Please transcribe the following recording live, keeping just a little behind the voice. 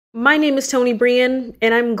My name is Tonibryanne,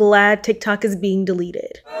 and I'm glad TikTok is being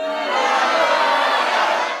deleted.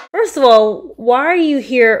 First of all, why are you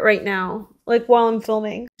here right now? Like while I'm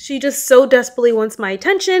filming? She just so desperately wants my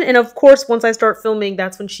attention, and of course once I start filming,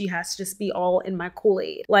 that's when she has to just be all in my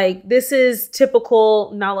Kool-Aid. Like, this is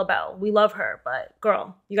typical Nala Bell. We love her, but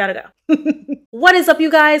girl, you gotta go. What is up,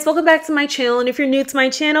 you guys? Welcome back to my channel, and if you're new to my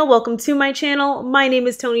channel, welcome to my channel. My name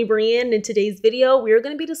is Tonibryanne, and in today's video, we are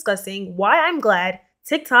going to be discussing why I'm glad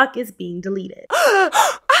TikTok is being deleted.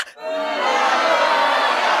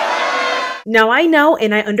 Now, I know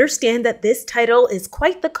and I understand that this title is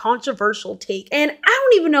quite the controversial take, and I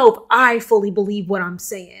don't even know if I fully believe what I'm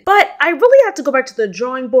saying, but I really have to go back to the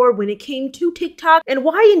drawing board when it came to TikTok and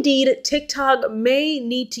why indeed TikTok may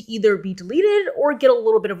need to either be deleted or get a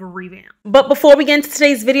little bit of a revamp. But before we get into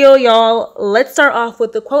today's video, y'all, let's start off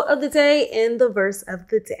with the quote of the day and the verse of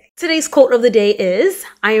the day. Today's quote of the day is,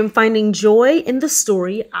 "I am finding joy in the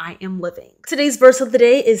story I am living." Today's verse of the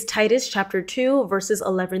day is Titus chapter 2, verses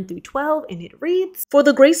 11 through 12, and it reads, "For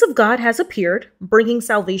the grace of God has appeared, bringing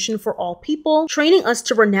salvation for all people, training us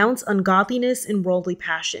to renounce ungodliness and worldly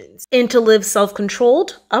passions, and to live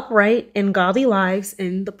self-controlled, upright, and godly lives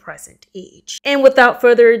in the present age." And without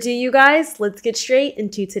further ado, you guys, let's get straight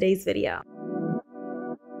into today's video.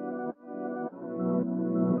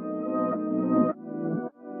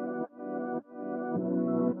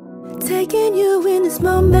 Taking you in this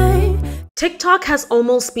moment. TikTok has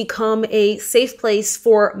almost become a safe place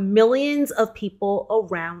for millions of people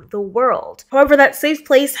around the world. However, that safe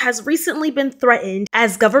place has recently been threatened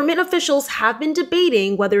as government officials have been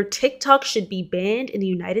debating whether TikTok should be banned in the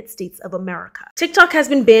United States of America. TikTok has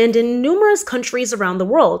been banned in numerous countries around the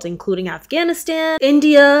world, including Afghanistan,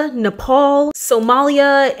 India, Nepal,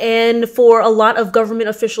 Somalia, and for a lot of government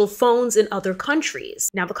official phones in other countries.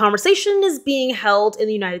 Now, the conversation is being held in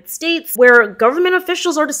the United States where government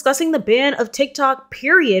officials are discussing the ban of TikTok,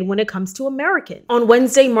 period, when it comes to Americans. On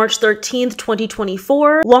Wednesday, March 13th,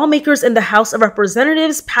 2024, lawmakers in the House of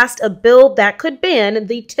Representatives passed a bill that could ban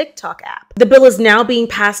the TikTok app. The bill is now being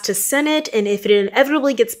passed to Senate, and if it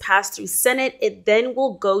inevitably gets passed through Senate, it then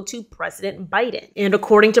will go to President Biden. And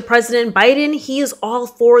according to President Biden, he is all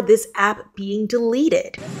for this app being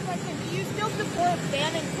deleted. Just a question, do you still support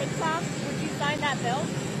banning TikTok? Would you sign that bill?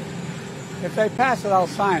 If they pass it, I'll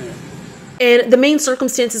sign it. And the main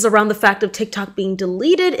circumstances around the fact of TikTok being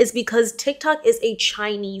deleted is because TikTok is a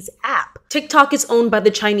Chinese app. TikTok is owned by the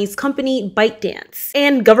Chinese company ByteDance.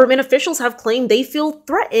 And government officials have claimed they feel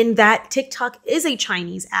threatened that TikTok is a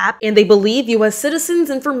Chinese app, and they believe US citizens'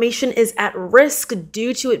 information is at risk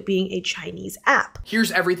due to it being a Chinese app.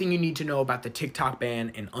 Here's everything you need to know about the TikTok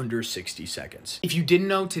ban in under 60 seconds. If you didn't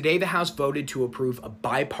know, today the House voted to approve a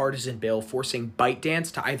bipartisan bill forcing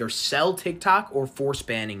ByteDance to either sell TikTok or force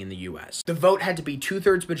banning in the US. The vote had to be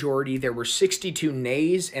 2/3 majority. There were 62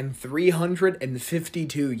 nays and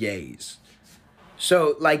 352 yays.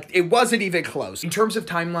 So, like, it wasn't even close. In terms of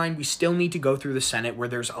timeline, we still need to go through the Senate where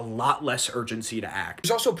there's a lot less urgency to act.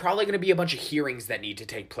 There's also probably going to be a bunch of hearings that need to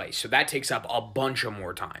take place, so that takes up a bunch of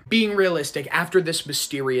more time. Being realistic, after this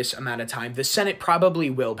mysterious amount of time, the Senate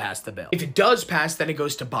probably will pass the bill. If it does pass, then it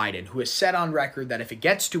goes to Biden, who has said on record that if it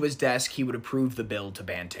gets to his desk, he would approve the bill to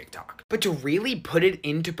ban TikTok. But to really put it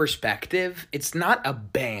into perspective, it's not a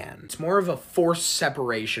ban. It's more of a forced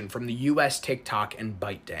separation from the US TikTok and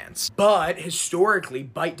ByteDance. But historically,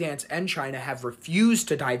 ByteDance and China have refused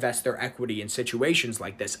to divest their equity in situations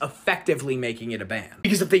like this, effectively making it a ban.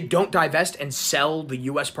 Because if they don't divest and sell the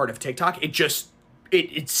US part of TikTok,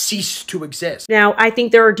 it ceased to exist. Now, I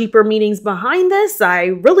think there are deeper meanings behind this. I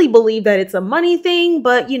really believe that it's a money thing,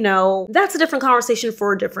 but you know, that's a different conversation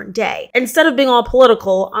for a different day. Instead of being all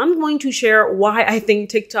political, I'm going to share why I think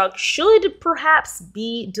TikTok should perhaps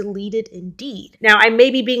be deleted indeed. Now, I may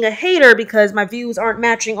be being a hater because my views aren't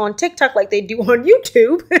matching on TikTok like they do on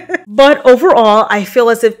YouTube, but overall, I feel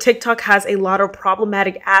as if TikTok has a lot of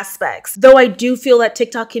problematic aspects. Though I do feel that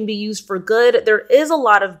TikTok can be used for good, there is a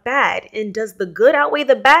lot of bad, and does the good outweigh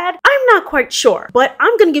the bad? I'm not quite sure, but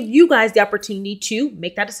I'm gonna give you guys the opportunity to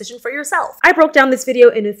make that decision for yourself. I broke down this video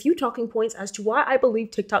in a few talking points as to why I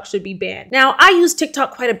believe TikTok should be banned. Now, I use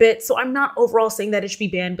TikTok quite a bit, so I'm not overall saying that it should be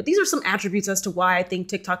banned, but these are some attributes as to why I think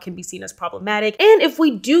TikTok can be seen as problematic. And if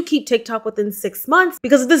we do keep TikTok within 6 months,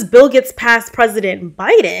 because if this bill gets past President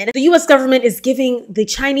Biden, the US government is giving the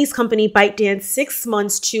Chinese company ByteDance 6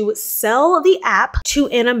 months to sell the app to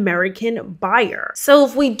an American buyer. So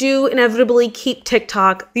if we do inevitably keep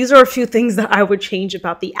TikTok, these are a few things that I would change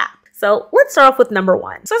about the app. So let's start off with number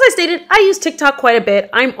one. So as I stated, I use TikTok quite a bit.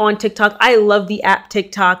 I'm on TikTok. I love the app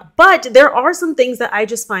TikTok, but there are some things that I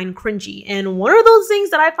just find cringy. And one of those things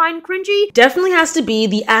that I find cringy definitely has to be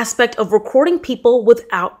the aspect of recording people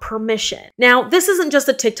without permission. Now, this isn't just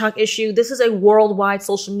a TikTok issue. This is a worldwide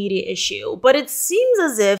social media issue, but it seems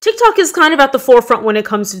as if TikTok is kind of at the forefront when it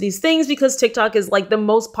comes to these things because TikTok is like the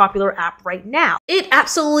most popular app right now. It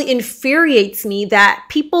absolutely infuriates me that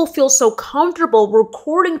people feel so comfortable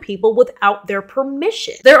recording people without their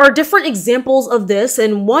permission. There are different examples of this,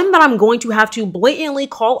 and one that I'm going to have to blatantly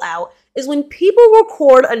call out is when people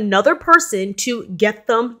record another person to get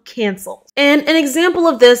them canceled. And an example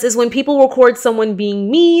of this is when people record someone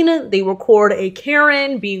being mean, they record a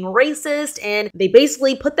Karen being racist, and they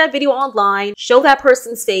basically put that video online, show that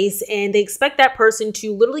person's face, and they expect that person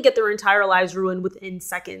to literally get their entire lives ruined within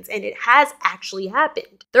seconds. And it has actually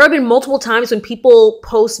happened. There have been multiple times when people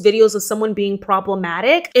post videos of someone being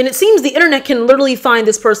problematic, and it seems the internet can literally find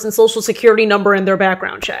this person's social security number in their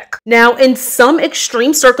background check. Now, in some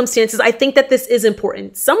extreme circumstances, I think that this is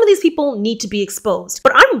important. Some of these people need to be exposed,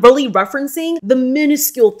 but I'm really referencing the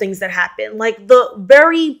minuscule things that happen, like the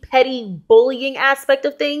very petty bullying aspect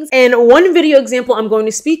of things. And one video example I'm going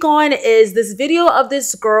to speak on is this video of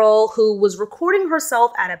this girl who was recording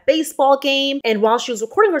herself at a baseball game. And while she was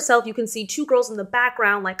recording herself, you can see two girls in the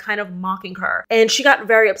background, like kind of mocking her. And she got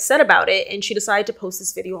very upset about it, and she decided to post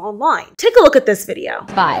this video online. Take a look at this video.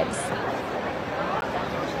 Vibes.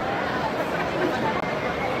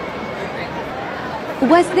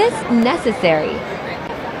 Was this necessary?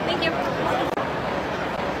 Thank you.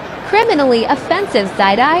 Criminally offensive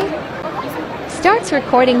side-eye? Starts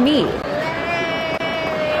recording me.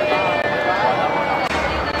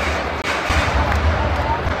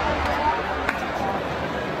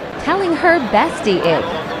 Telling her bestie ig.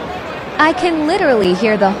 I can literally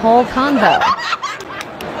hear the whole convo.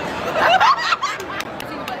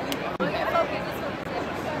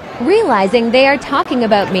 Realizing they are talking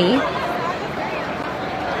about me.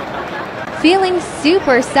 Feeling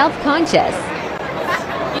super self-conscious.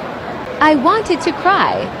 I wanted to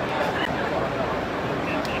cry.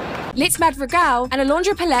 Litz Madrigal and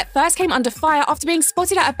Alondra Palette first came under fire after being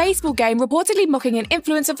spotted at a baseball game reportedly mocking an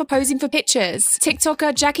influencer for posing for pictures.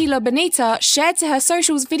 TikToker Jackie La Bonita shared to her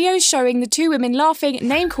socials videos showing the two women laughing,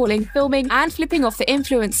 name-calling, filming, and flipping off the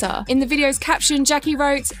influencer. In the video's caption, Jackie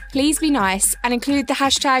wrote, "Please be nice," and included the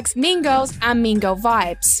hashtags Mean Girls and Mean Girl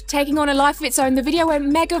Vibes. Taking on a life of its own, the video went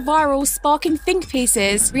mega viral, sparking think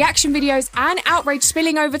pieces, reaction videos, and outrage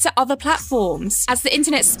spilling over to other platforms. As the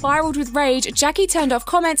internet spiraled with rage, Jackie turned off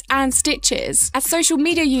comments and stitches. As social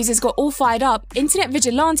media users got all fired up, internet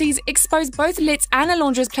vigilantes exposed both Litz and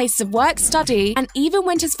Alondra's places of work, study, and even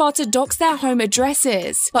went as far to dox their home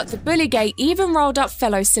addresses. But the bullygate even rolled up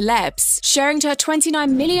fellow celebs. Sharing to her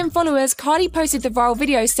 29 million followers, Cardi posted the viral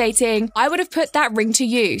video stating, "I would have put that ring to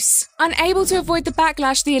use." Unable to avoid the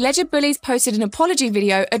backlash, the alleged bullies posted an apology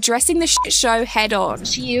video addressing the shit show head on.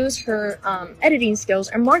 She used her editing skills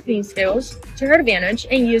and marketing skills to her advantage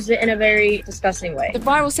and used it in a very disgusting way. The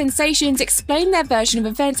viral sensations explained their version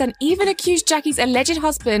of events and even accused Jackie's alleged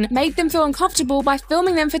husband made them feel uncomfortable by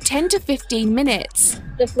filming them for 10 to 15 minutes.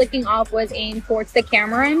 The flicking off was aimed towards the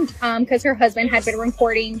camera because her husband had been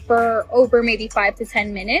recording for over maybe 5 to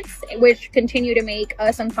 10 minutes, which continued to make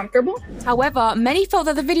us uncomfortable. However, many felt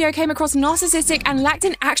that the video came across narcissistic and lacked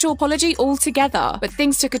an actual apology altogether. But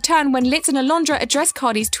things took a turn when Litz and Alondra addressed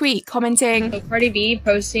Cardi's tweet, commenting, So Cardi B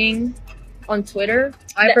posting on Twitter,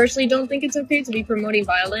 I personally don't think it's okay to be promoting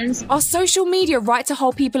violence. "Are social media right to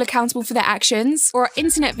hold people accountable for their actions? Or are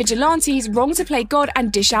internet vigilantes wrong to play God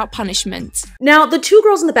and dish out punishment?" Now, the two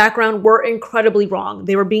girls in the background were incredibly wrong.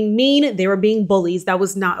 They were being mean, they were being bullies. That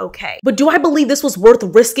was not okay. But do I believe this was worth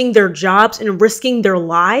risking their jobs and risking their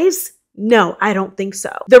lives? No, I don't think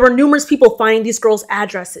so. There were numerous people finding these girls'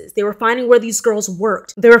 addresses. They were finding where these girls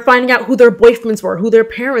worked. They were finding out who their boyfriends were, who their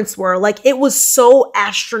parents were. Like, it was so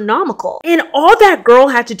astronomical. And all that girl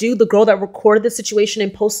had to do, the girl that recorded the situation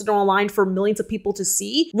and posted it online for millions of people to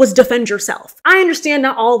see, was defend yourself. I understand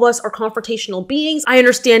not all of us are confrontational beings. I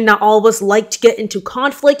understand not all of us like to get into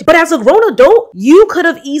conflict. But as a grown adult, you could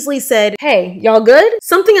have easily said, "Hey, y'all good?"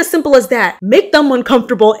 Something as simple as that. Make them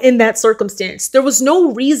uncomfortable in that circumstance. There was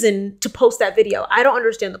no reason to post that video. I don't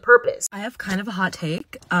understand the purpose. I have kind of a hot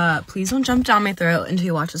take. Please don't jump down my throat until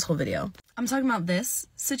you watch this whole video. I'm talking about this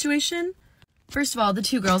situation. First of all, the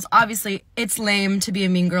two girls, obviously, it's lame to be a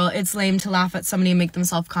mean girl. It's lame to laugh at somebody and make them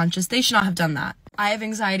self-conscious. They should not have done that. I have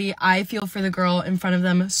anxiety. I feel for the girl in front of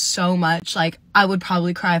them so much. Like, I would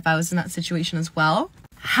probably cry if I was in that situation as well.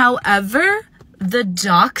 However, the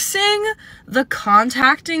doxing, the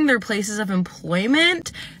contacting their places of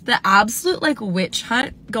employment, the absolute like witch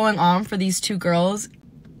hunt going on for these two girls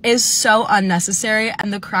is so unnecessary,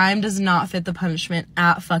 and the crime does not fit the punishment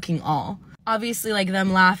at fucking all. Obviously, like,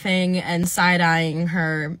 them laughing and side-eyeing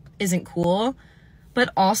her isn't cool, but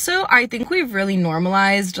also I think we've really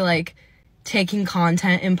normalized like taking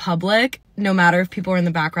content in public, no matter if people are in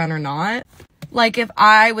the background or not. Like, if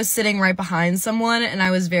I was sitting right behind someone and I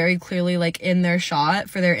was very clearly like in their shot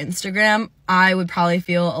for their Instagram, I would probably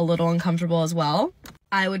feel a little uncomfortable as well.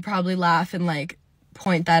 I would probably laugh and like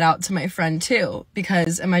point that out to my friend too,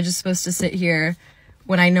 because am I just supposed to sit here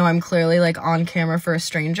when I know I'm clearly like on camera for a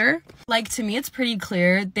stranger? Like, to me, it's pretty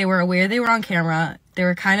clear they were aware they were on camera. They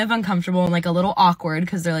were kind of uncomfortable and like a little awkward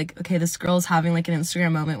because they're like, okay, this girl's having like an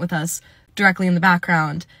Instagram moment with us directly in the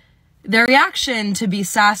background. Their reaction to be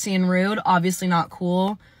sassy and rude, obviously not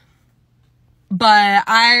cool, but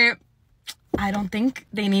I don't think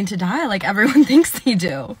they need to die like everyone thinks they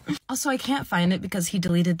do. Also, I can't find it because he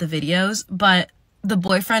deleted the videos, but the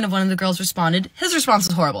boyfriend of one of the girls responded. His response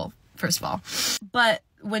was horrible, first of all. But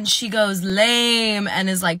when she goes lame and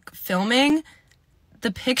is like filming,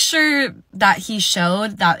 the picture that he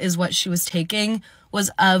showed, that is what she was taking, was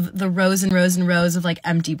of the rows and rows and rows of like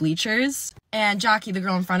empty bleachers. And Jackie, the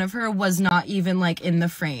girl in front of her, was not even like in the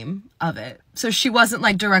frame of it. So she wasn't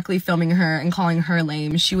like directly filming her and calling her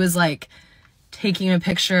lame. She was like taking a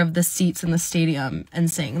picture of the seats in the stadium and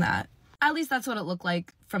saying that. At least that's what it looked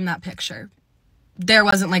like from that picture. There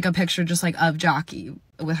wasn't like a picture just like of Jackie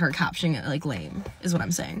with her captioning it like lame, is what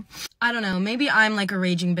I'm saying. I don't know, maybe I'm like a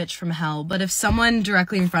raging bitch from hell, but if someone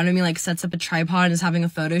directly in front of me like sets up a tripod and is having a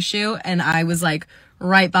photo shoot and I was like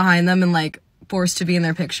right behind them and like forced to be in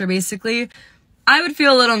their picture basically, I would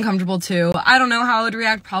feel a little uncomfortable too. I don't know how I would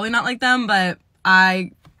react, probably not like them, but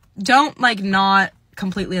I don't like not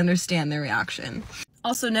completely understand their reaction.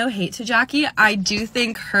 Also, no hate to Jackie. I do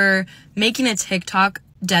think her making a TikTok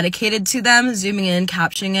dedicated to them, zooming in,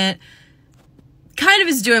 captioning it, kind of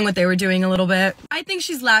is doing what they were doing a little bit. I think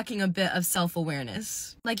she's lacking a bit of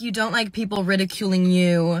self-awareness. Like, you don't like people ridiculing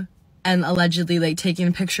you and allegedly like taking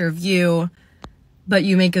a picture of you, but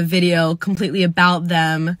you make a video completely about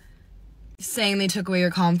them, saying they took away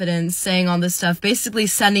your confidence, saying all this stuff, basically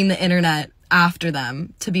sending the internet after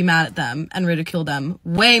them to be mad at them and ridicule them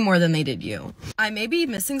way more than they did you. I may be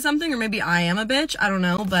missing something, or maybe I am a bitch, I don't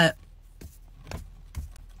know, but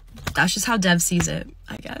that's just how Dev sees it,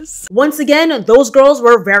 I guess. Once again, those girls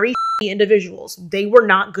were very individuals. They were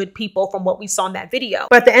not good people from what we saw in that video.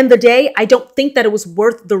 But at the end of the day, I don't think that it was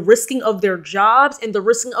worth the risking of their jobs and the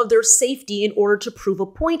risking of their safety in order to prove a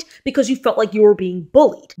point because you felt like you were being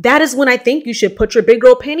bullied. That is when I think you should put your big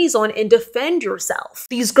girl panties on and defend yourself.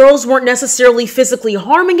 These girls weren't necessarily physically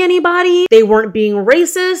harming anybody. They weren't being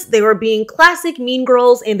racist. They were being classic mean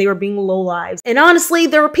girls, and they were being lowlives. And honestly,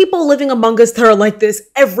 there are people living among us that are like this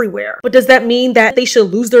everywhere. But does that mean that they should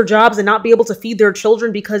lose their jobs and not be able to feed their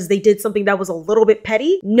children because they did something that was a little bit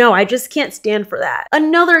petty? No, I just can't stand for that.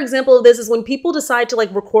 Another example of this is when people decide to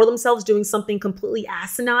like record themselves doing something completely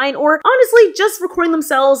asinine, or honestly just recording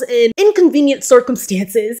themselves in inconvenient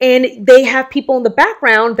circumstances, and they have people in the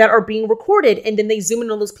background that are being recorded, and then they zoom in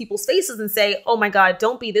on those people's faces and say, oh my god,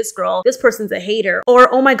 don't be this girl, this person's a hater,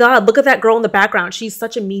 or oh my god, look at that girl in the background, she's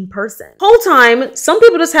such a mean person. Whole time, some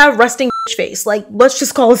people just have resting face, like, let's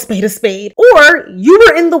just call a spade, or you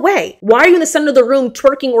were in the way. Why are you in the center of the room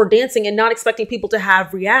twerking or dancing and not expecting people to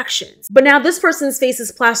have reactions? But now this person's face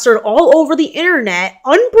is plastered all over the internet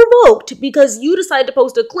unprovoked because you decided to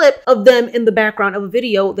post a clip of them in the background of a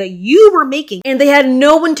video that you were making, and they had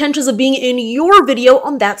no intentions of being in your video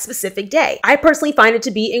on that specific day. I personally find it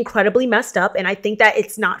to be incredibly messed up, and I think that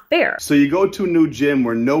it's not fair. So you go to a new gym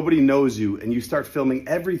where nobody knows you and you start filming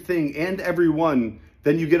everything and everyone,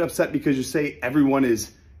 then you get upset because you say everyone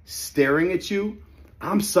is staring at you.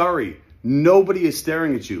 I'm sorry, nobody is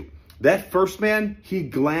staring at you. That first man, he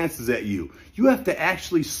glances at you. You have to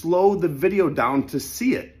actually slow the video down to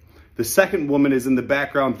see it. The second woman is in the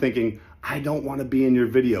background thinking, I don't want to be in your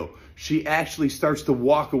video. She actually starts to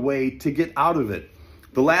walk away to get out of it.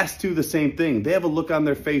 The last two, the same thing. They have a look on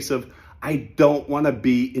their face of, I don't want to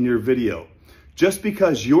be in your video. Just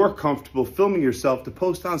because you're comfortable filming yourself to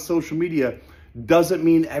post on social media doesn't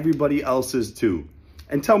mean everybody else is too.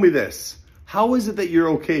 And tell me this, how is it that you're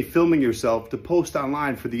okay filming yourself to post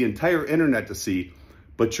online for the entire internet to see,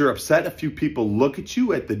 but you're upset a few people look at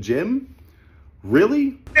you at the gym?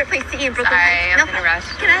 Really? Favorite place to eat in Brooklyn Heights? I'm in a rush.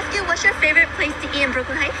 Can I ask you, what's your favorite place to eat in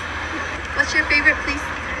Brooklyn Heights? What's your favorite place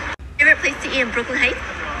to eat in Brooklyn Heights?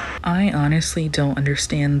 I honestly don't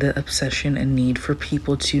understand the obsession and need for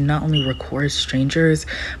people to not only record strangers,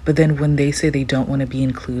 but then when they say they don't want to be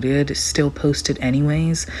included, still post it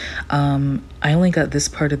anyways. I only got this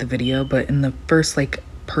part of the video, but in the first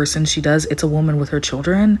person she does, it's a woman with her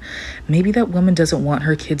children. Maybe that woman doesn't want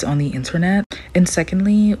her kids on the internet. And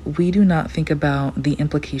secondly, we do not think about the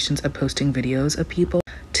implications of posting videos of people.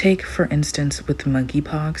 Take, for instance, with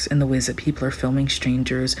monkeypox and the ways that people are filming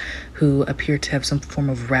strangers who appear to have some form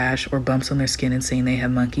of rash or bumps on their skin and saying they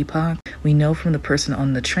have monkeypox. We know from the person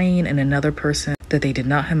on the train and another person that they did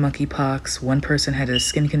not have monkeypox. One person had a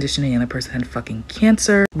skin condition and the other person had fucking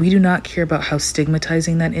cancer. We do not care about how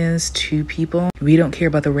stigmatizing that is to people. We don't care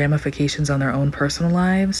about the ramifications on their own personal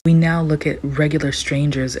lives. We now look at regular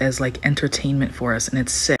strangers as like entertainment for us, and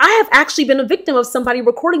it's sick. I have actually been a victim of somebody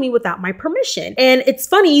recording me without my permission. And it's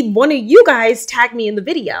funny, one of you guys tagged me in the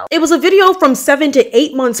video. It was a video from 7 to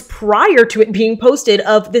 8 months prior to it being posted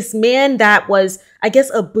of this man that was, I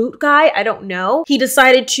guess, a boot guy. I don't know. He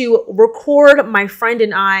decided to record my friend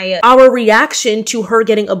and I, our reaction to her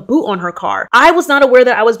getting a boot on her car. I was not aware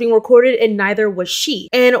that I was being recorded, and neither was she.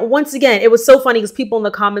 And once again, it was so funny because people in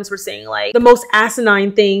the comments were saying like the most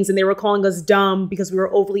asinine things, and they were calling us dumb because we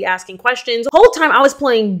were overly asking questions. The whole time I was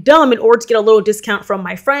playing dumb in order to get a little discount from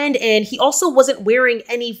my friend, and he also wasn't wearing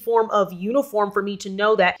any form of uniform for me to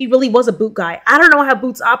know that he really was a boot guy. I don't know how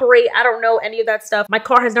boots operate. I don't know any of that stuff. My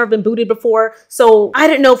car has never been booted before, so I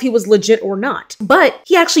didn't know if he was legit or not. But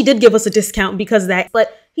he actually did give us a discount because of that.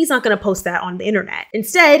 But he's not going to post that on the internet.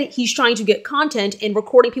 Instead, he's trying to get content and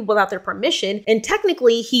recording people without their permission. And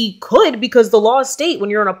technically he could, because the laws state when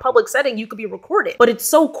you're in a public setting, you could be recorded. But it's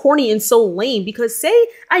so corny and so lame because say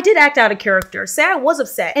I did act out of character, say I was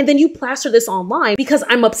upset, and then you plaster this online because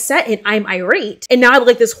I'm upset and I'm irate. And now I look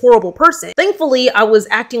like this horrible person. Thankfully, I was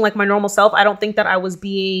acting like my normal self. I don't think that I was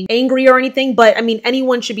being angry or anything, but I mean,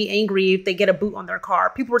 anyone should be angry if they get a boot on their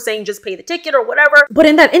car. People were saying just pay the ticket or whatever. But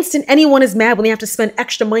in that instant, anyone is mad when they have to spend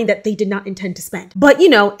extra money that they did not intend to spend. But you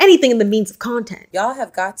know, anything in the means of content. Y'all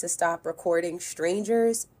have got to stop recording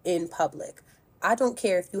strangers in public. I don't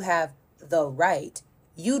care if you have the right.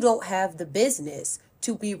 You don't have the business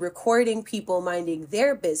to be recording people minding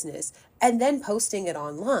their business and then posting it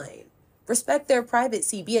online. Respect their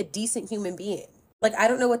privacy. Be a decent human being. Like, I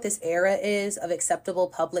don't know what this era is of acceptable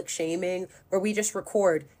public shaming where we just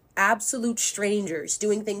record absolute strangers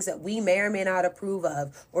doing things that we may or may not approve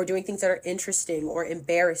of, or doing things that are interesting or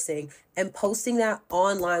embarrassing, and posting that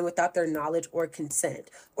online without their knowledge or consent,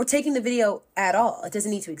 or taking the video at all. It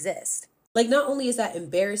doesn't need to exist. Like, not only is that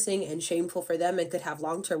embarrassing and shameful for them and could have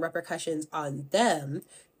long-term repercussions on them,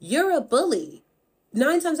 you're a bully.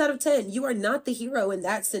 9 times out of 10, you are not the hero in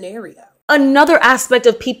that scenario. Another aspect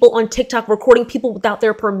of people on TikTok recording people without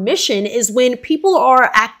their permission is when people are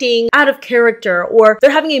acting out of character or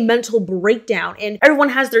they're having a mental breakdown and everyone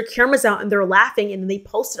has their cameras out and they're laughing and then they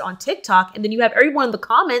post it on TikTok, and then you have everyone in the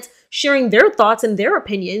comments sharing their thoughts and their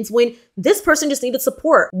opinions when this person just needed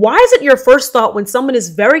support. Why is it your first thought when someone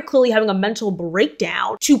is very clearly having a mental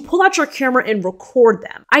breakdown to pull out your camera and record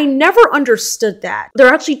them? I never understood that. There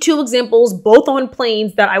are actually 2 examples, both on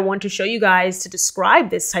planes, that I want to show you guys to describe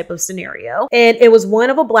this type of scenario. And it was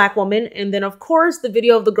one of a black woman, and then of course the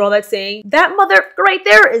video of the girl that's saying, "That mother right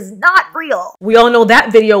there is not real." We all know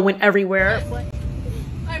that video went everywhere.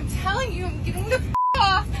 I'm telling you, I'm getting the f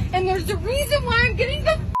off, and there's a reason why I'm getting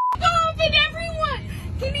the f off, and everyone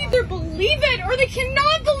can either believe it or they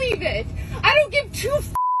cannot believe it. I don't give 2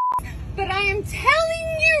 f, but I am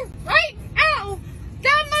telling you right now,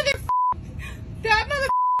 that mother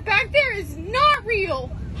back there is not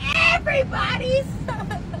real. Everybody's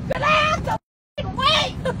gonna have to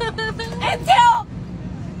wait until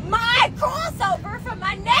my crossover from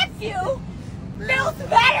my nephew feels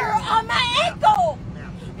better on my ankle.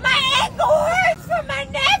 My ankle hurts from my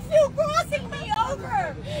nephew crossing me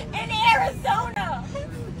over in Arizona.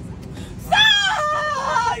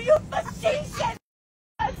 So, you facetious.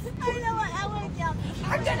 I know what LA down.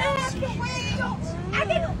 I'm gonna have to wait.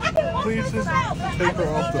 I can walk Please just myself. take her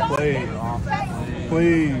off the plane.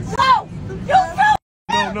 Please. No! You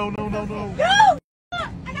no! No. No!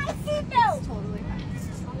 I got a seatbelt. Totally.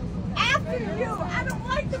 After you, I don't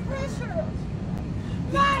like the pressure.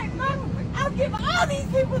 Mom, I'll give all these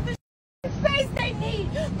people the space they need,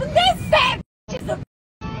 but this fat is a.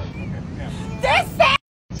 This fat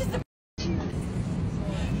is a.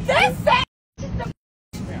 This fat is a.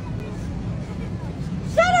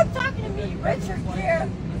 Shut up talking to me, Richard Gere.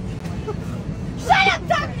 Shut up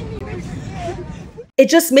talking to me, Richard Gere. It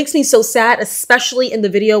just makes me so sad, especially in the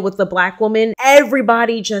video with the black woman.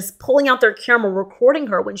 Everybody just pulling out their camera, recording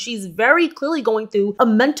her when she's very clearly going through a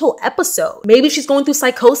mental episode. Maybe she's going through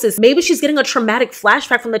psychosis. Maybe she's getting a traumatic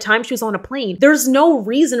flashback from the time she was on a plane. There's no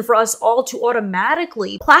reason for us all to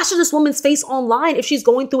automatically plaster this woman's face online if she's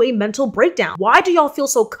going through a mental breakdown. Why do y'all feel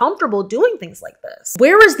so comfortable doing things like this?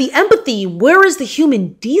 Where is the empathy? Where is the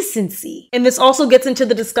human decency? And this also gets into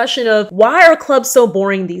the discussion of why are clubs so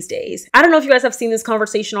boring these days? I don't know if you guys have seen this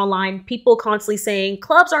conversation online. People constantly saying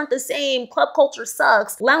clubs aren't the same, club culture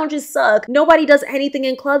sucks, lounges suck, nobody does anything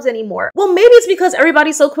in clubs anymore. Well, maybe it's because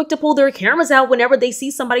everybody's so quick to pull their cameras out whenever they see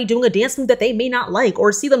somebody doing a dance move that they may not like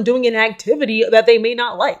or see them doing an activity that they may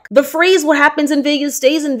not like. The phrase what happens in Vegas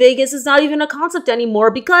stays in Vegas is not even a concept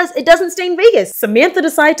anymore because it doesn't stay in Vegas. Samantha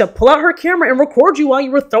decided to pull out her camera and record you while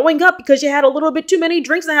you were throwing up because you had a little bit too many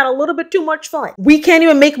drinks and had a little bit too much fun. We can't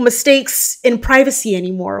even make mistakes in privacy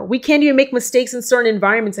anymore. We can't even make mistakes in certain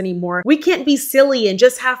environments anymore. We can't be silly and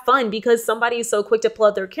just have fun because somebody is so quick to pull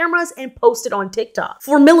out their cameras and post it on TikTok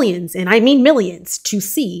for millions, and I mean millions, to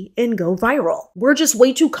see and go viral. We're just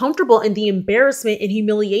way too comfortable in the embarrassment and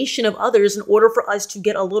humiliation of others in order for us to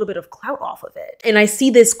get a little bit of clout off of it. And I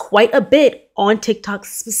see this quite a bit on TikTok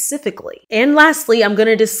specifically. And lastly, I'm going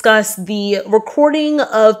to discuss the recording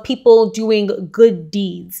of people doing good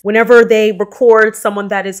deeds. Whenever they record someone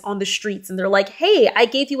that is on the streets and they're like, hey, I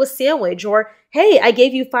gave you a sandwich, or hey, I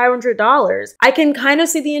gave you $500. I can kind of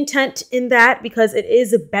see the intent in that because it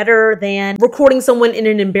is better than recording someone in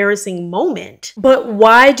an embarrassing moment. But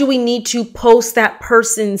why do we need to post that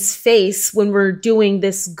person's face when we're doing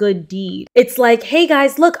this good deed? It's like, hey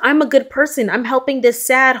guys, look, I'm a good person. I'm helping this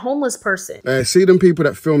sad homeless person. See them people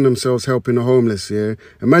that film themselves helping the homeless, yeah?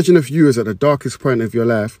 Imagine if you was at the darkest point of your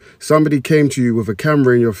life, somebody came to you with a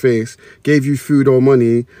camera in your face, gave you food or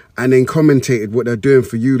money, and then commentated what they're doing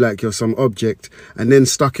for you like you're some object, and then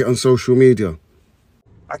stuck it on social media.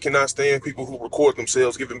 I cannot stand people who record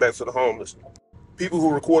themselves giving back to the homeless. People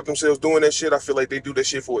who record themselves doing that shit, I feel like they do that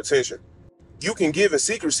shit for attention. You can give in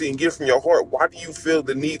secrecy and give from your heart. Why do you feel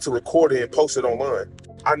the need to record it and post it online?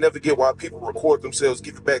 I never get why people record themselves,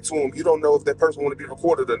 give it back to them. You don't know if that person want to be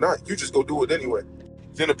recorded or not. You just go do it anyway.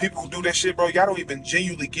 Then the people who do that shit, bro, y'all don't even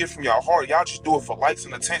genuinely give from your heart. Y'all just do it for likes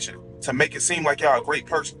and attention to make it seem like y'all a great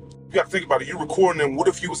person. You got to think about it. You recording them. What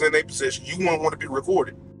if you was in their position? You wouldn't want to be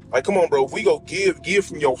recorded. Like, come on, bro. If we go give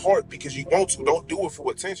from your heart because you want to. Don't do it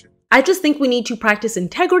for attention. I just think we need to practice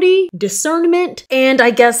integrity, discernment, and I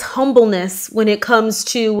guess humbleness when it comes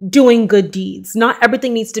to doing good deeds. Not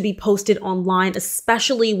everything needs to be posted online,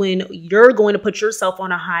 especially when you're going to put yourself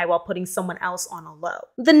on a high while putting someone else on a low.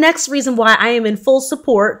 The next reason why I am in full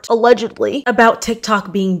support, allegedly, about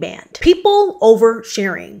TikTok being banned. People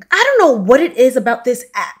oversharing. I don't know what it is about this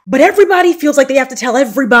app, but everybody feels like they have to tell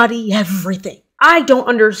everybody everything. I don't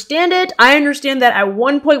understand it. I understand that at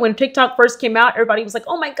one point when TikTok first came out, everybody was like,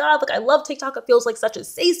 oh my God, look, I love TikTok. It feels like such a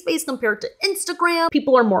safe space compared to Instagram.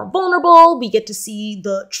 People are more vulnerable. We get to see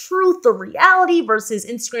the truth, the reality versus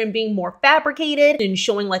Instagram being more fabricated and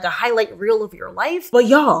showing like a highlight reel of your life. But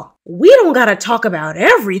y'all, we don't gotta talk about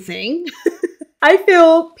everything. I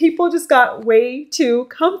feel people just got way too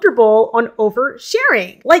comfortable on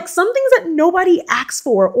oversharing. Like some things that nobody asked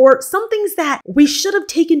for or some things that we should have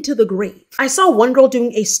taken to the grave. I saw one girl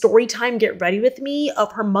doing a story time get ready with me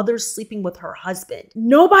of her mother sleeping with her husband.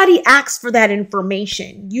 Nobody asked for that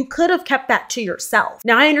information. You could have kept that to yourself.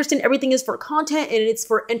 Now I understand everything is for content and it's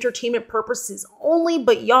for entertainment purposes only,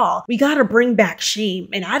 but y'all, we gotta bring back shame.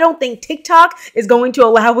 And I don't think TikTok is going to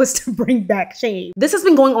allow us to bring back shame. This has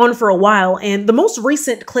been going on for a while, and the most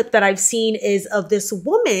recent clip that I've seen is of this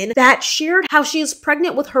woman that shared how she is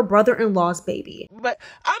pregnant with her brother-in-law's baby. But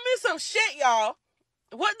I'm in some shit, y'all.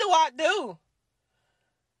 What do I do?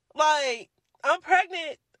 Like, I'm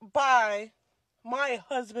pregnant by my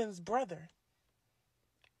husband's brother.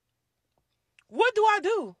 What do I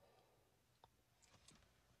do?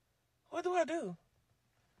 What do I do?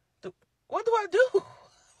 What do I do?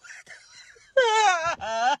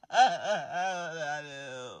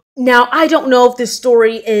 Now, I don't know if this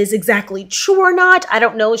story is exactly true or not. I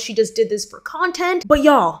don't know if she just did this for content, but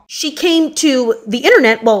y'all, she came to the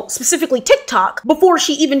internet, well, specifically TikTok, before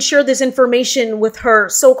she even shared this information with her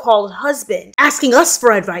so-called husband, asking us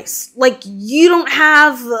for advice. Like, you don't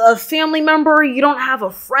have a family member, you don't have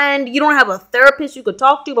a friend, you don't have a therapist you could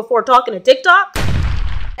talk to before talking to TikTok?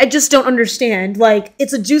 I just don't understand. Like,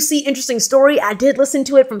 it's a juicy, interesting story. I did listen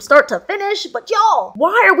to it from start to finish, but y'all,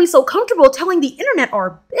 why are we so comfortable telling the internet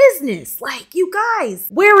our business? Like, you guys,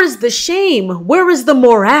 where is the shame? Where is the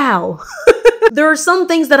morale? there are some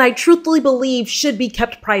things that I truthfully believe should be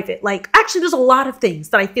kept private. Like, actually, there's a lot of things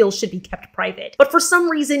that I feel should be kept private. But for some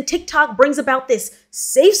reason, TikTok brings about this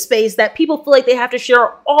safe space that people feel like they have to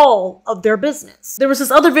share all of their business. There was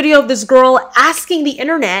this other video of this girl asking the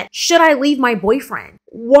internet, should I leave my boyfriend?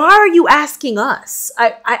 Why are you asking us?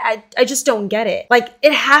 I just don't get it. Like,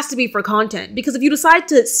 it has to be for content, because if you decide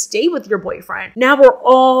to stay with your boyfriend, now we're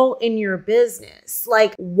all in your business.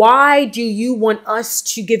 Like, why do you want us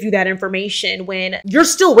to give you that information when you're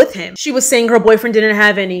still with him? She was saying her boyfriend didn't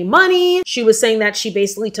have any money. She was saying that she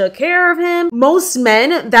basically took care of him. Most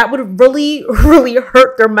men, that would really, really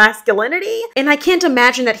hurt their masculinity. And I can't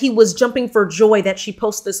imagine that he was jumping for joy that she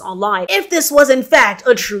posted this online, if this was in fact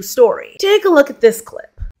a true story. Take a look at this clip.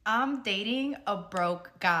 I'm dating a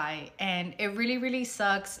broke guy, and it really, really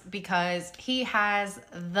sucks because he has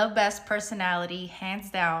the best personality, hands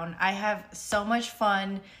down. I have so much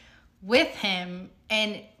fun with him,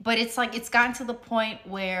 but it's like, it's gotten to the point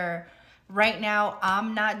where right now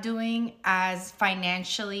I'm not doing as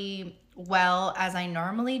financially well as I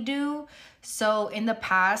normally do. So in the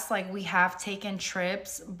past, like, we have taken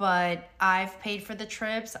trips, but I've paid for the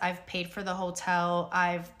trips, I've paid for the hotel,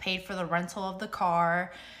 I've paid for the rental of the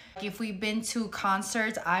car. If we've been to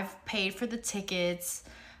concerts, I've paid for the tickets.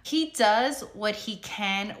 He does what he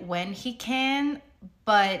can when he can,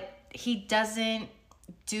 but he doesn't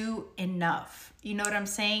do enough. You know what I'm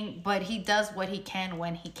saying? But he does what he can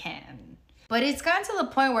when he can. But it's gotten to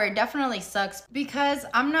the point where it definitely sucks because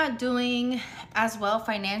I'm not doing as well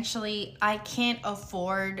financially. I can't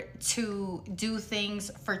afford to do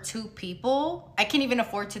things for two people. I can't even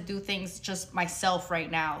afford to do things just myself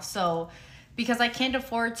right now. So because I can't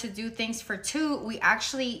afford to do things for two, we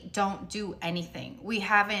actually don't do anything. We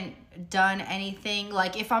haven't done anything.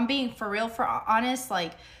 Like, if I'm being for real, for honest,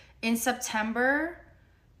 like in September,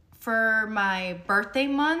 for my birthday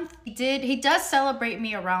month, he does celebrate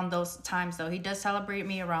me around those times though. He does celebrate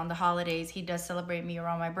me around the holidays. He does celebrate me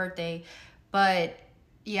around my birthday. But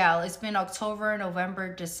yeah, it's been October,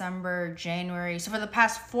 November, December, January. So for the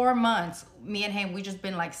past 4 months, me and him, we just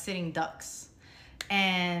been like sitting ducks.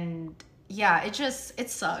 And yeah, it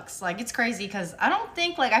sucks. Like, it's crazy because I don't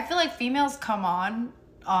think, like, I feel like females come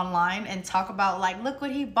online and talk about, like, look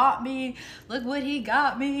what he bought me, look what he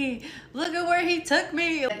got me, look at where he took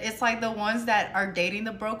me. It's like the ones that are dating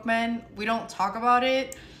the broke men, we don't talk about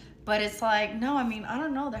it. But it's like, no, I mean, I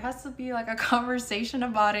don't know, there has to be like a conversation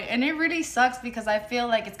about it. And it really sucks because I feel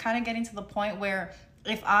like it's kind of getting to the point where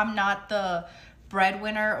if I'm not the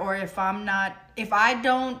breadwinner, or if I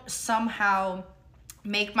don't somehow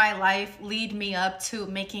make my life lead me up to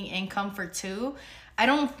making income for two, I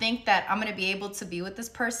don't think that I'm gonna be able to be with this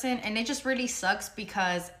person. And it just really sucks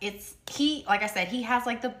because like I said, he has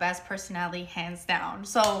like the best personality, hands down.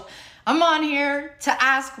 So I'm on here to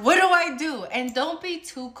ask, what do I do? And don't be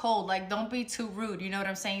too cold, like, don't be too rude, you know what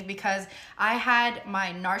I'm saying? Because I had my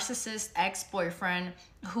narcissist ex-boyfriend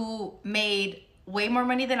who made way more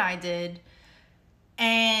money than I did,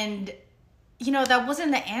 and you know, that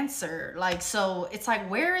wasn't the answer. Like, so it's like,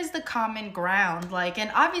 where is the common ground? Like,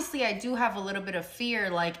 and obviously I do have a little bit of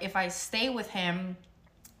fear. Like, if I stay with him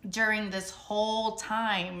during this whole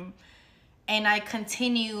time and I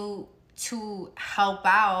continue to help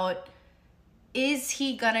out, is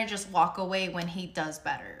he gonna just walk away when he does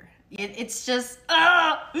better? It's just,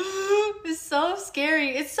 it's so scary.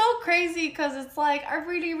 It's so crazy because it's like, I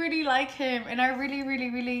really, really like him, and I really,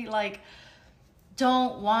 really, really like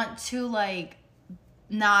don't want to like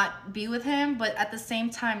not be with him, but at the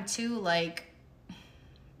same time too, like,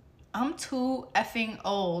 I'm too effing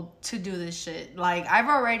old to do this shit. Like, I've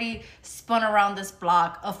already spun around this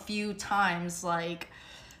block a few times. Like,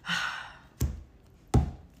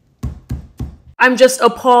 I'm just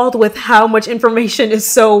appalled with how much information is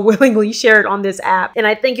so willingly shared on this app. And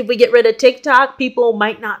I think if we get rid of TikTok, people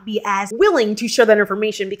might not be as willing to share that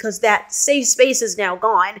information because that safe space is now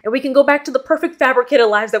gone. And we can go back to the perfect fabricated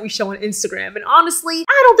lives that we show on Instagram. And honestly,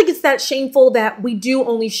 I don't think it's that shameful that we do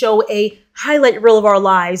only show a highlight reel of our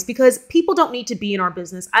lives, because people don't need to be in our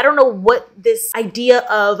business. I don't know what this idea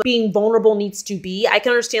of being vulnerable needs to be. I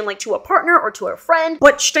can understand, like, to a partner or to a friend,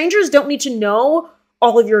 but strangers don't need to know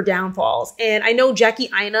all of your downfalls. And I know Jackie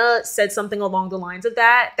Aina said something along the lines of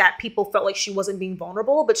that people felt like she wasn't being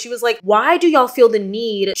vulnerable, but she was like, why do y'all feel the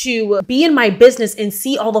need to be in my business and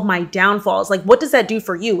see all of my downfalls? Like, what does that do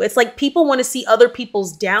for you? It's like people want to see other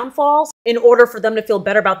people's downfalls in order for them to feel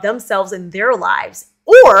better about themselves and their lives.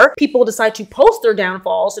 Or people decide to post their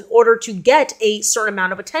downfalls in order to get a certain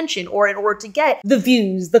amount of attention or in order to get the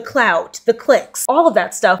views, the clout, the clicks, all of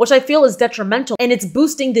that stuff, which I feel is detrimental. And it's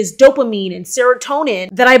boosting this dopamine and serotonin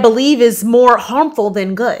that I believe is more harmful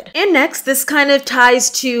than good. And next, this kind of ties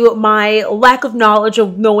to my lack of knowledge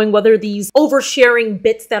of knowing whether these oversharing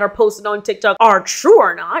bits that are posted on TikTok are true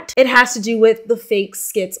or not. It has to do with the fake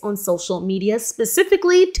skits on social media,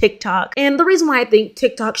 specifically TikTok. And the reason why I think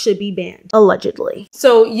TikTok should be banned, allegedly.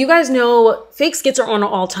 So you guys know fake skits are on an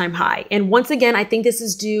all-time high. And once again, I think this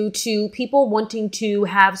is due to people wanting to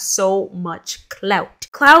have so much clout.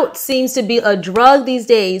 Clout seems to be a drug these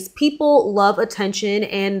days. People love attention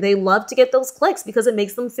and they love to get those clicks because it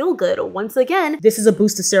makes them feel good. Once again, this is a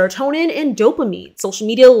boost of serotonin and dopamine. Social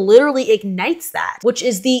media literally ignites that, which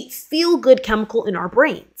is the feel-good chemical in our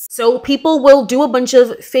brains. So people will do a bunch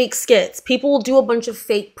of fake skits. People will do a bunch of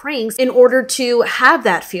fake pranks in order to have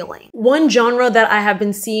that feeling. One genre that I have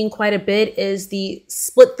been seeing quite a bit is the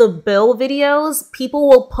split the bill videos. People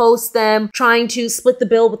will post them trying to split the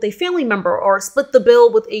bill with a family member or split the bill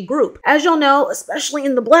with a group. As y'all know, especially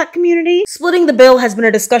in the Black community, splitting the bill has been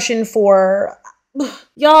a discussion for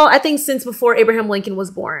y'all, I think since before Abraham Lincoln was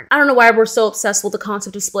born. I don't know why we're so obsessed with the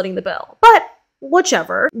concept of splitting the bill, but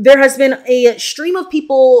whichever. There has been a stream of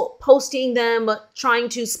people posting them trying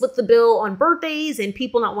to split the bill on birthdays and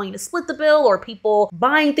people not wanting to split the bill or people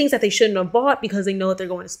buying things that they shouldn't have bought because they know that they're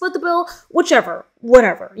going to split the bill, whichever,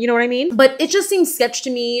 whatever, you know what I mean? But it just seems sketch to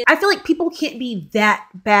me. I feel like people can't be that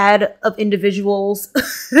bad of individuals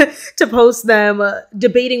to post them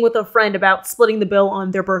debating with a friend about splitting the bill on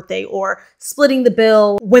their birthday or splitting the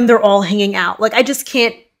bill when they're all hanging out. Like, I just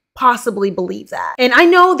can't possibly believe that. And I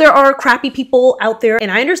know there are crappy people out there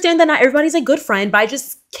and I understand that not everybody's a good friend, but I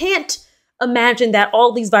just can't imagine that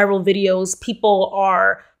all these viral videos, people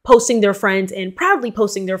are posting their friends and proudly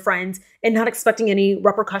posting their friends and not expecting any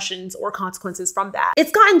repercussions or consequences from that.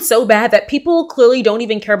 It's gotten so bad that people clearly don't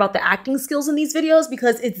even care about the acting skills in these videos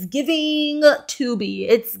because it's giving Tubi,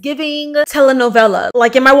 it's giving telenovela.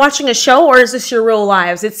 Like, am I watching a show or is this your real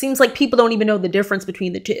lives? It seems like people don't even know the difference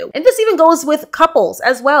between the two. And this even goes with couples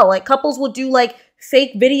as well. Like, couples will do like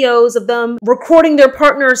fake videos of them recording their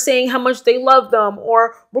partner saying how much they love them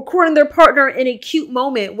or recording their partner in a cute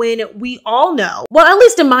moment when we all know, well, at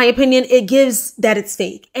least in my opinion, it gives that it's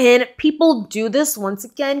fake. And people do this once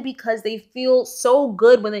again because they feel so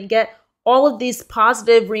good when they get all of these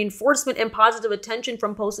positive reinforcement and positive attention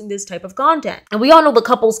from posting this type of content. And we all know the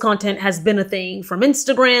couples content has been a thing from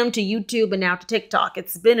Instagram to YouTube and now to TikTok.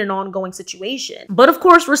 It's been an ongoing situation. But of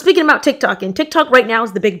course, we're speaking about TikTok and TikTok right now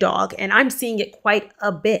is the big dog and I'm seeing it quite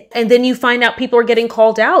a bit. And then you find out people are getting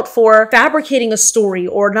called out for fabricating a story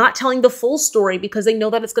or not telling the full story because they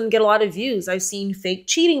know that it's going to get a lot of views. I've seen fake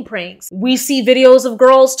cheating pranks. We see videos of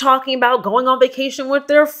girls talking about going on vacation with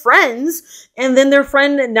their friends and then their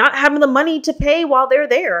friend not having the money to pay while they're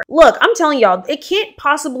there. Look, I'm telling y'all, it can't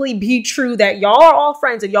possibly be true that y'all are all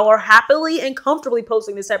friends and y'all are happily and comfortably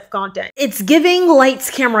posting this type of content. It's giving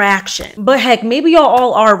lights, camera, action. But heck, maybe y'all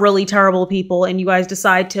all are really terrible people and you guys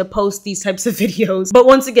decide to post these types of videos. But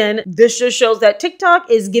once again, this just shows that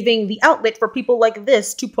TikTok is giving the outlet for people like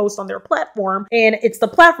this to post on their platform. And it's the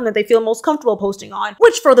platform that they feel most comfortable posting on,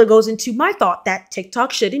 which further goes into my thought that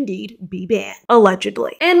TikTok should indeed be banned,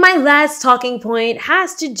 allegedly. And my last talking point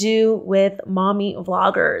has to do with mommy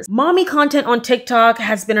vloggers. Mommy content on TikTok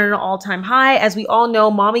has been at an all-time high. As we all know,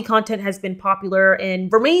 mommy content has been popular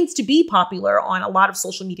and remains to be popular on a lot of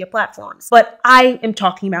social media platforms. But I am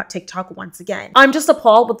talking about TikTok once again. I'm just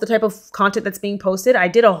appalled with the type of content that's being posted. I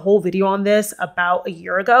did a whole video on this about a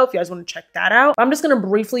year ago, if you guys want to check that out. I'm just going to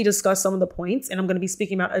briefly discuss some of the points and I'm going to be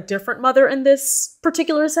speaking about a different mother in this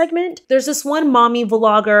particular segment. There's this one mommy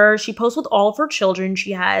vlogger. She posts with all of her children.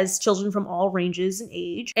 She has children from all ranges and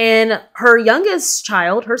age. And her youngest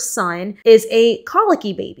child, her son, is a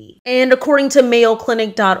colicky baby. And according to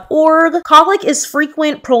mayoclinic.org, colic is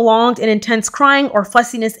frequent, prolonged, and intense crying or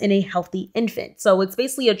fussiness in a healthy infant. So it's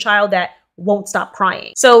basically a child that won't stop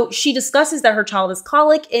crying. So she discusses that her child is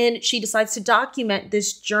colic and she decides to document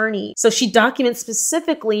this journey. So she documents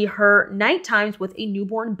specifically her night times with a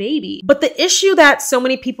newborn baby. But the issue that so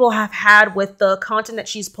many people have had with the content that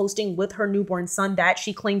she's posting with her newborn son that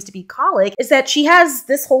she claims to be colic is that she has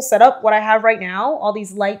this whole setup, what I have right now, all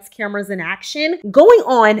these lights, cameras, and action going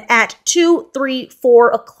on at 2, 3,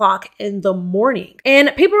 4 o'clock in the morning.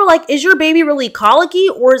 And people are like, is your baby really colicky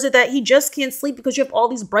or is it that he just can't sleep because you have all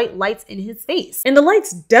these bright lights in his his face. And the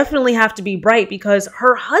lights definitely have to be bright because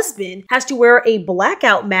her husband has to wear a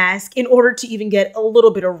blackout mask in order to even get a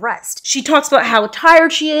little bit of rest. She talks about how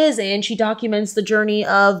tired she is, and she documents the journey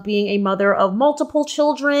of being a mother of multiple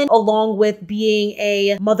children along with being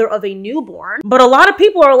a mother of a newborn. But a lot of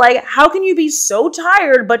people are like, how can you be so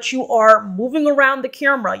tired but you are moving around the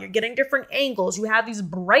camera, you're getting different angles, you have these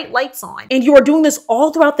bright lights on, and you are doing this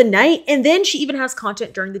all throughout the night, and then she even has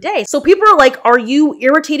content during the day. So people are like, are you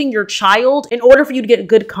irritating your child in order for you to get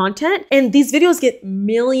good content? And these videos get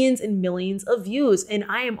millions and millions of views, and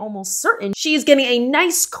I am almost certain she's getting a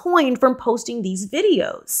nice coin from posting these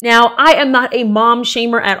videos. Now, I am not a mom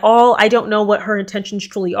shamer at all. I don't know what her intentions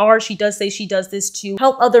truly are. She does say she does this to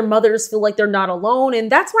help other mothers feel like they're not alone,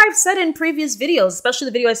 and that's why I've said in previous videos, especially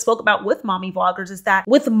the video I spoke about with mommy vloggers, is that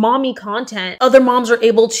with mommy content, other moms are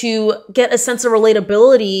able to get a sense of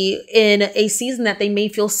relatability in a season that they may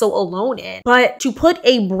feel so alone in. But to put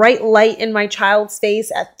a bright light in my child's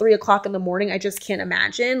face at 3 o'clock in the morning, I just can't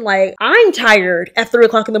imagine. Like, I'm tired at 3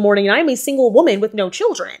 o'clock in the morning and I'm a single woman with no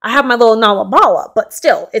children. I have my little Nalabala, but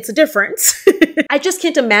still, it's a difference. I just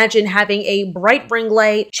can't imagine having a bright ring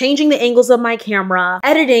light, changing the angles of my camera,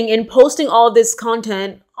 editing and posting all of this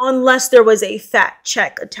content unless there was a fact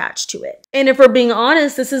check attached to it. And if we're being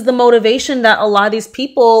honest, this is the motivation that a lot of these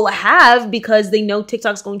people have because they know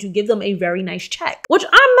TikTok's going to give them a very nice check, which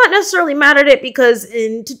I'm not necessarily mad at it because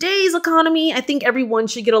in today's economy, I think everyone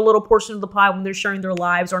should get a little portion of the pie when they're sharing their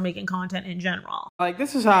lives or making content in general. Like,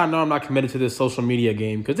 this is how I know I'm not committed to this social media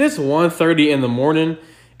game, because it's 1:30 in the morning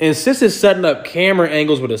and sis is setting up camera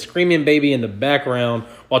angles with a screaming baby in the background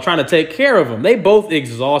while trying to take care of them. They both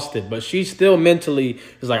exhausted, but she still mentally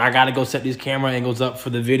is like, I gotta go set these camera angles up for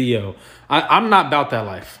the video. I'm not about that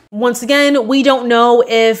life. Once again, we don't know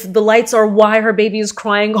if the lights are why her baby is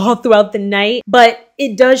crying all throughout the night, but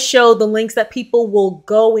it does show the lengths that people will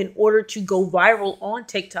go in order to go viral on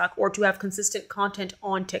TikTok or to have consistent content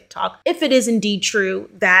on TikTok. If it is indeed true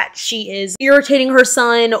that she is irritating her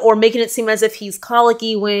son or making it seem as if he's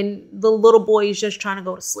colicky when the little boy is just trying to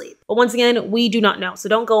go to sleep. But once again, we do not know. So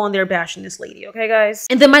don't go on there bashing this lady, okay guys?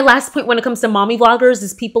 And then my last point when it comes to mommy vloggers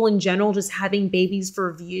is people in general just having babies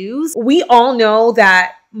for views. We all know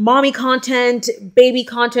that mommy content, baby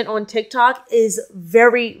content on TikTok is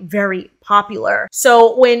very, very popular.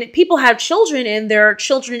 So when people have children and their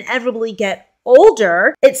children inevitably get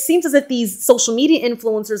older, it seems as if these social media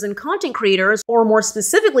influencers and content creators, or more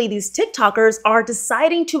specifically these TikTokers, are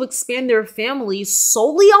deciding to expand their families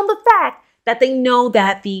solely on the fact that they know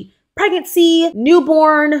that the pregnancy,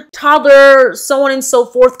 newborn, toddler, so on and so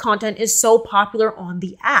forth content is so popular on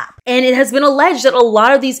the app. And it has been alleged that a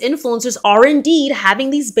lot of these influencers are indeed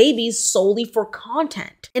having these babies solely for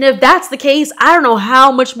content. And if that's the case, I don't know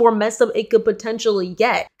how much more messed up it could potentially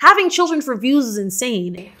get. Having children for views is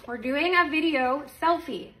insane. We're doing a video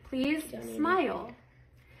selfie. Please smile.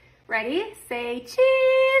 Ready? Say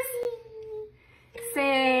cheese.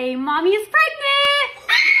 Say mommy is pregnant.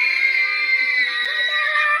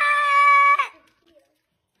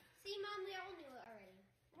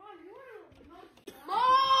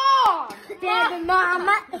 Baby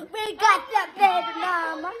mama, we got the baby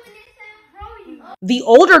mama. The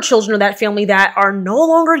older children of that family that are no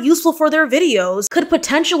longer useful for their videos could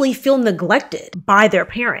potentially feel neglected by their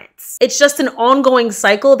parents. It's just an ongoing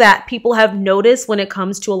cycle that people have noticed when it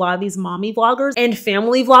comes to a lot of these mommy vloggers and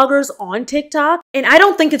family vloggers on TikTok. And I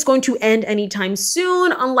don't think it's going to end anytime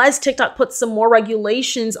soon unless TikTok puts some more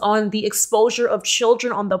regulations on the exposure of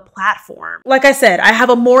children on the platform. Like I said, I have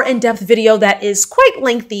a more in-depth video that is quite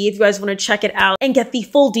lengthy if you guys want to check it out and get the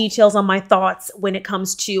full details on my thoughts when it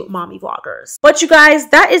comes to mommy vloggers. But you guys,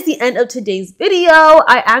 that is the end of today's video.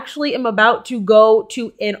 I actually am about to go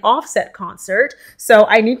to an Offset concert, so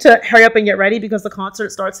I need to hurry up and get ready because the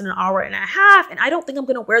concert starts in an hour and a half, and I don't think I'm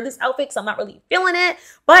gonna wear this outfit because I'm not really feeling it.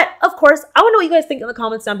 But of course, I want to know what you guys think in the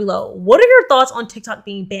comments down below. What are your thoughts on TikTok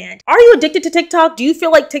being banned? Are you addicted to TikTok? Do you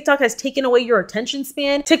feel like TikTok has taken away your attention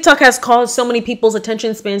span? TikTok has caused so many people's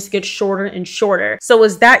attention spans to get shorter and shorter. So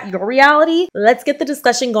is that your reality? Let's get the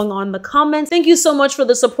discussion going on in the comments. Thank you so much for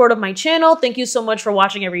the support of my channel. Thank you so much for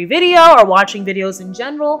watching every video or watching videos in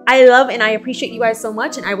general. I love and I appreciate you guys so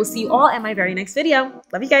much, and I will see you all in my very next video.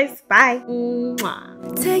 Love you guys. Bye.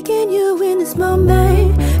 Mwah. Taking you in this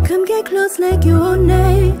moment, come get close like you own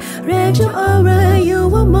name. Read your aura, you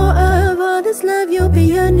want more of all this love, you'll be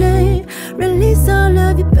your name. Release all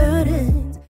of your burden.